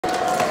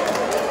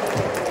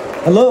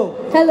Hello.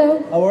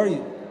 Hello. How are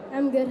you?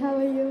 I'm good. How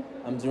are you?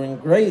 I'm doing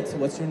great.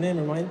 What's your name,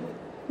 remind me?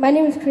 My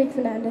name is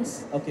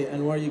Fernandes. Okay,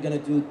 and what are you gonna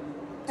do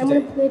I'm today?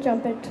 going to play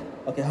trumpet.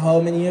 Okay, how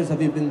many years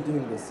have you been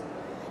doing this?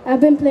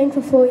 I've been playing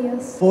for 4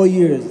 years. 4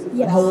 years.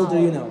 Yes. And how old are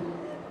you now?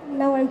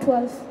 Now I'm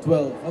 12.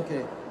 12.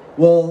 Okay.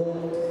 Well,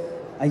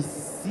 I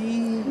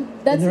see.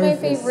 That's you're my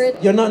nervous.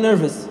 favorite. You're not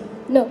nervous.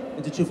 No.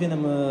 انت تشوفين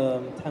انا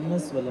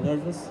متحمس ولا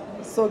nervous?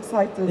 So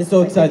excited. It's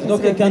so excited. It's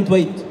Okay, gonna can't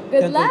wait.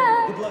 Good Can't luck.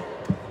 wait. Good luck.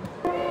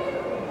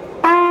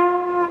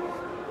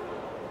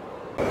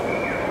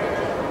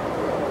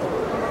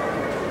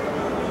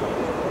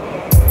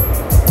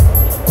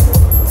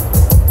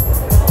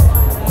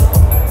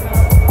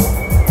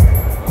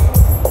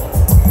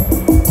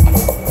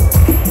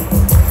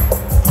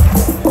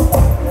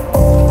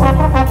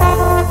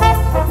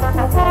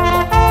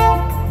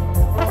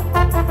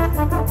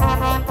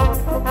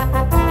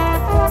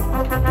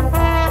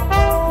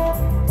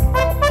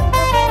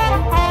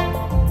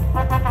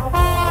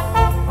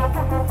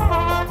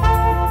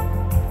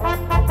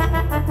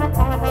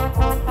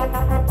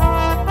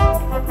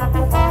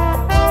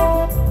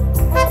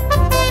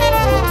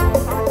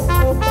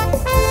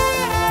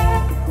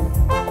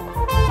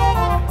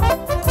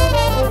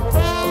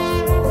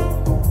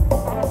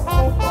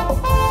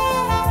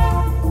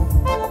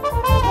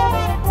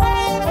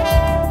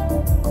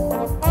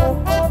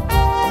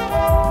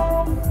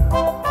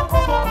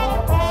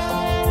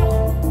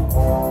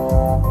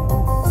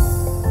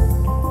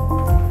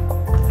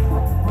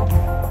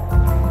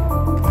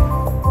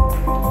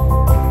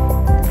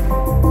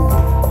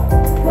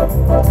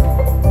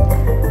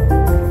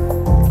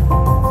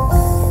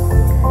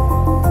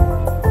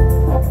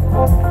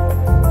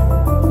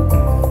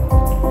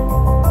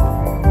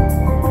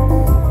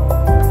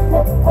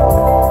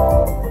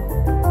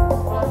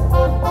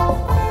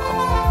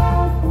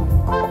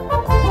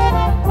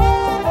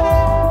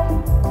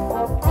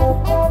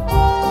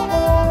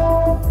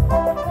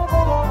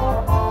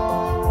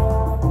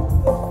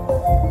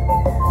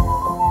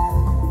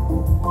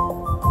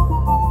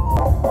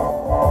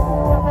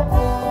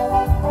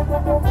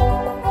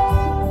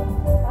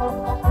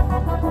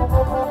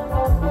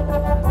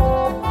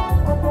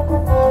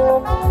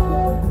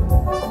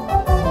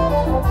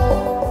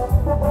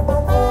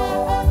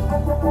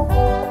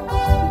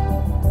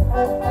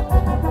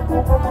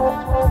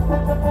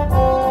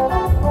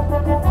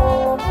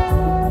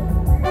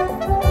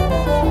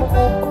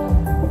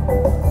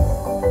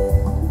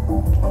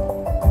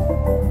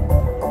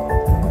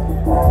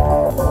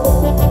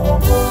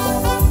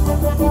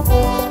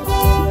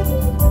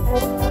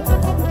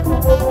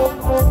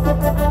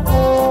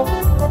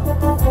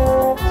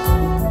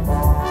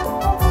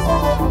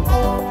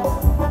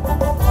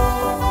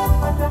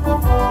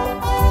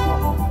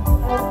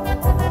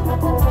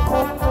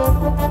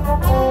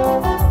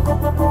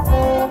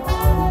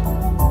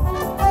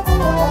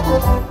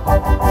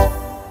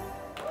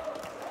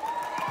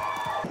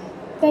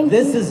 Thank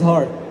This you. is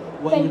hard.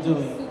 What Thank you're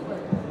you. doing.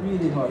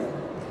 Really hard.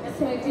 That's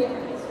my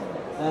favorite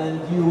instrument.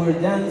 And you were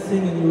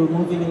dancing and you were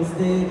moving on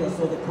stage. I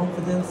saw the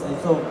confidence.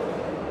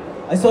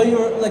 I saw you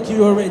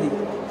were ready.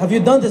 Have you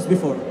done this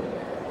before?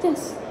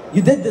 Yes.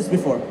 You did this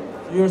before.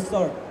 You're a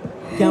star.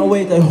 Can't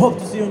wait. I hope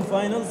to see you in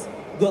finals.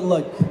 Good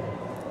luck.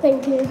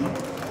 Thank you.